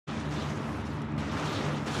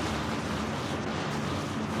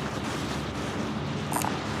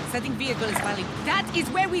Setting vehicle is valid. That is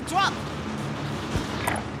where we drop!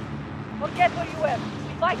 Forget where you were.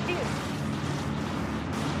 We fight here.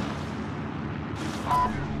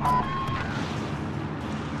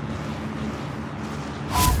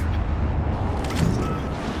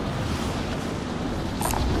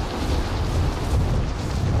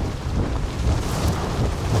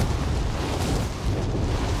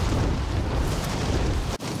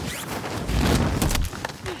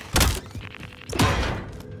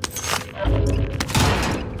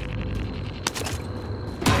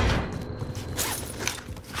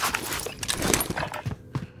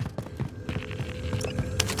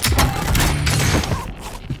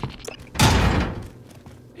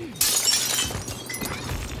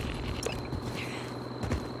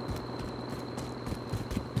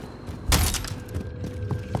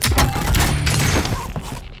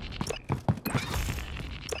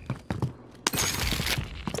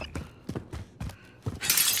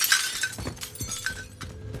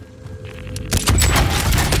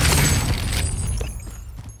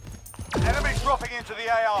 Dropping into the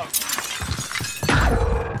AO.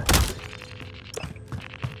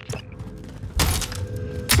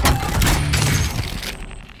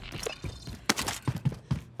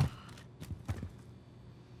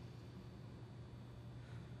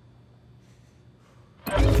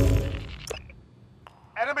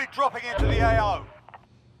 Enemy dropping into the AO.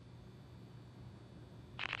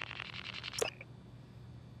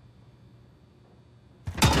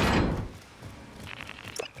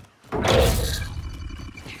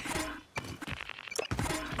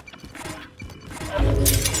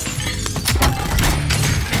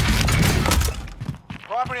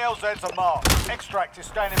 Primary LZs are marked. Extract is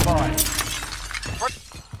standing by.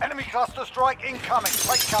 Enemy cluster strike incoming.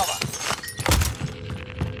 Take cover.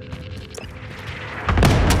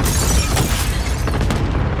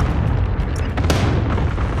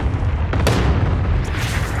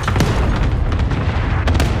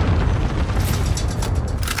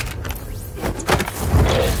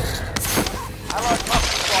 Allied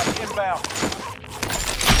cluster strike inbound.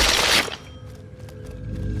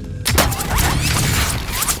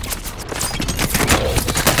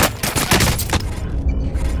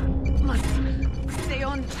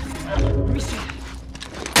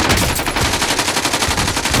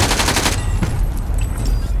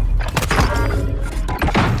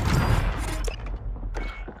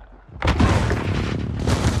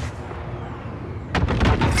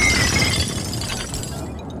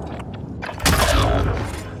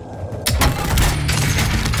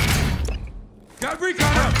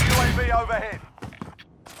 UAV overhead.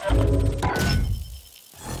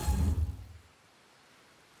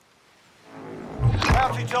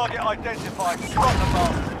 Bounty target identified. Stop the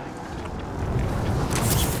mark.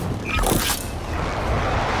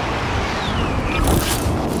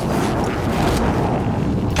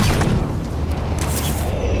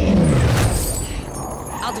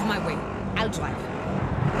 Out of my way. I'll drive.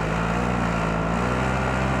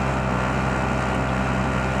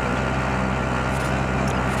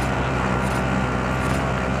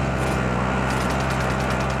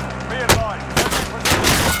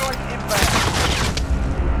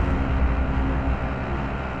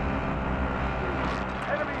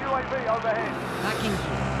 Overhead. Backing.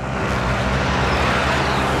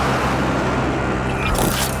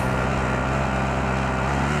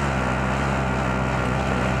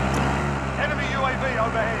 Enemy UAV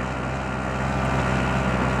overhead.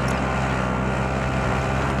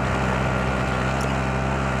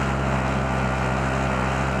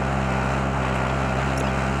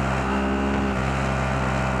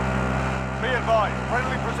 Be advised,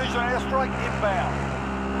 friendly precision airstrike inbound.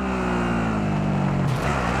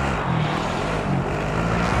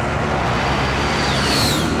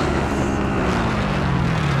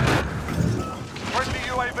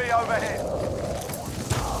 UAV overhead.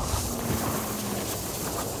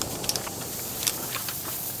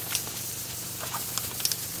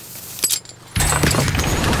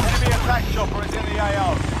 Enemy attack chopper is in the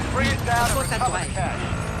AO. Bring it down and recover the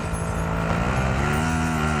cash.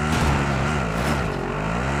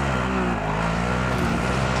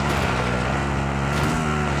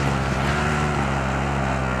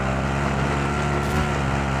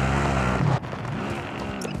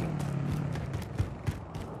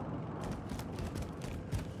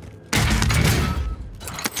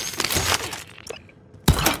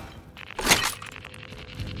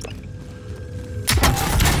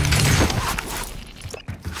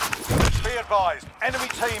 Be advised, enemy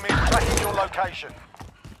team is tracking your location.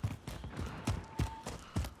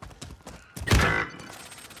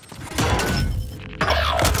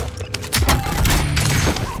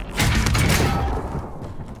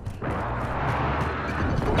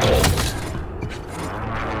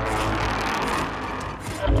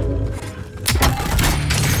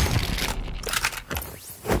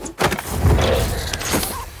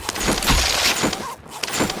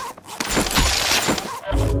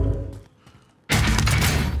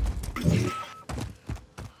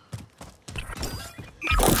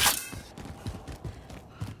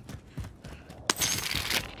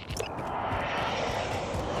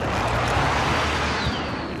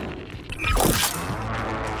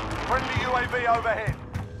 UAV overhead.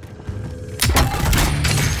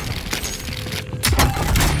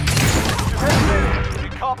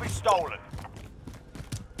 It can't be stolen.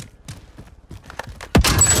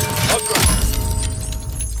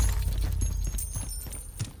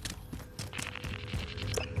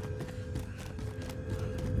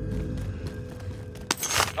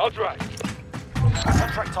 Outright.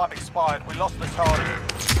 Contract time expired. We lost the target.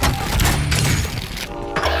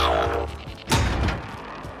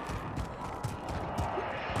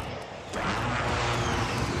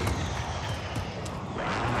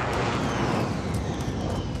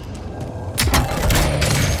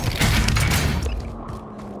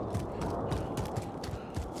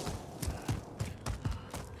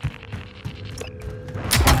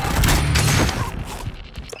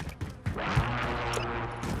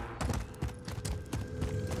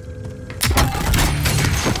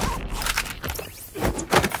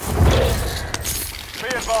 Be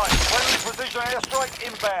advised, friendly precision airstrike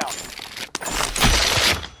inbound.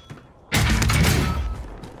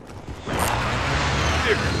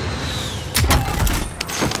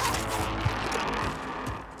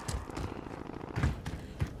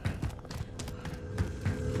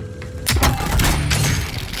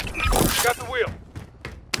 Got the wheel.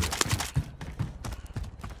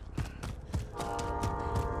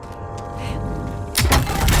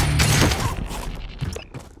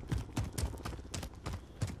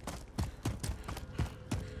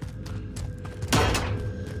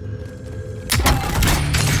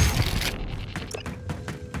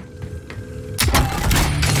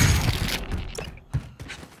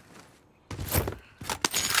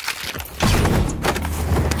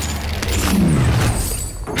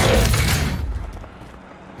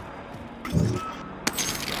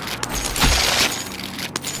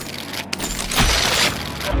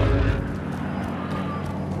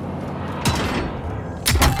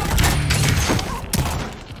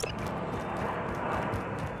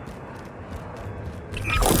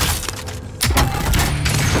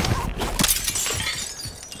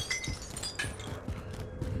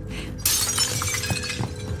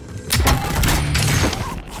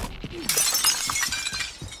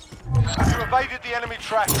 You evaded the enemy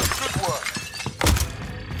track. Good work.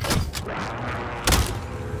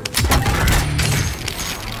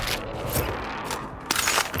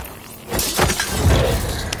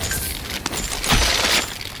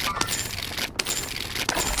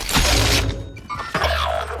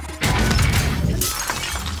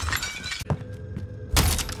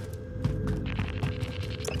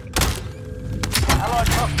 Allied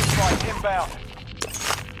cluster strike inbound.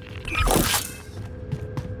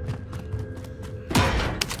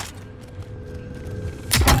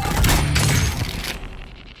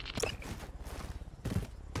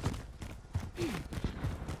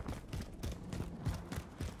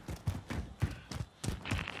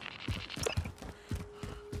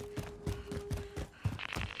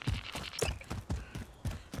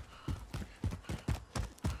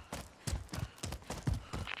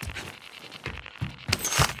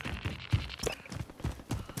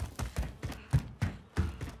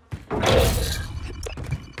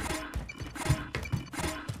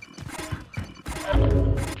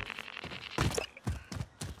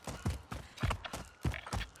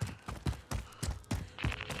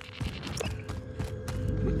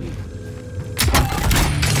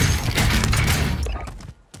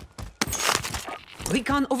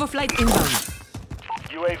 Recon overflight inbound.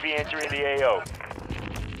 UAV entering the AO.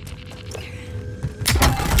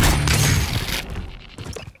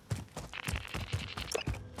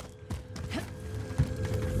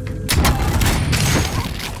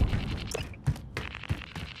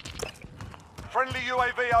 Friendly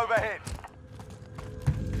UAV overhead.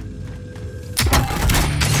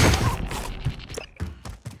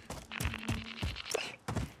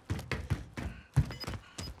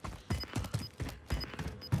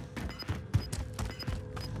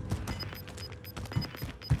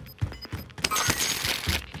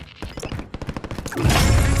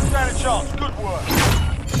 Stand a chance. Good work.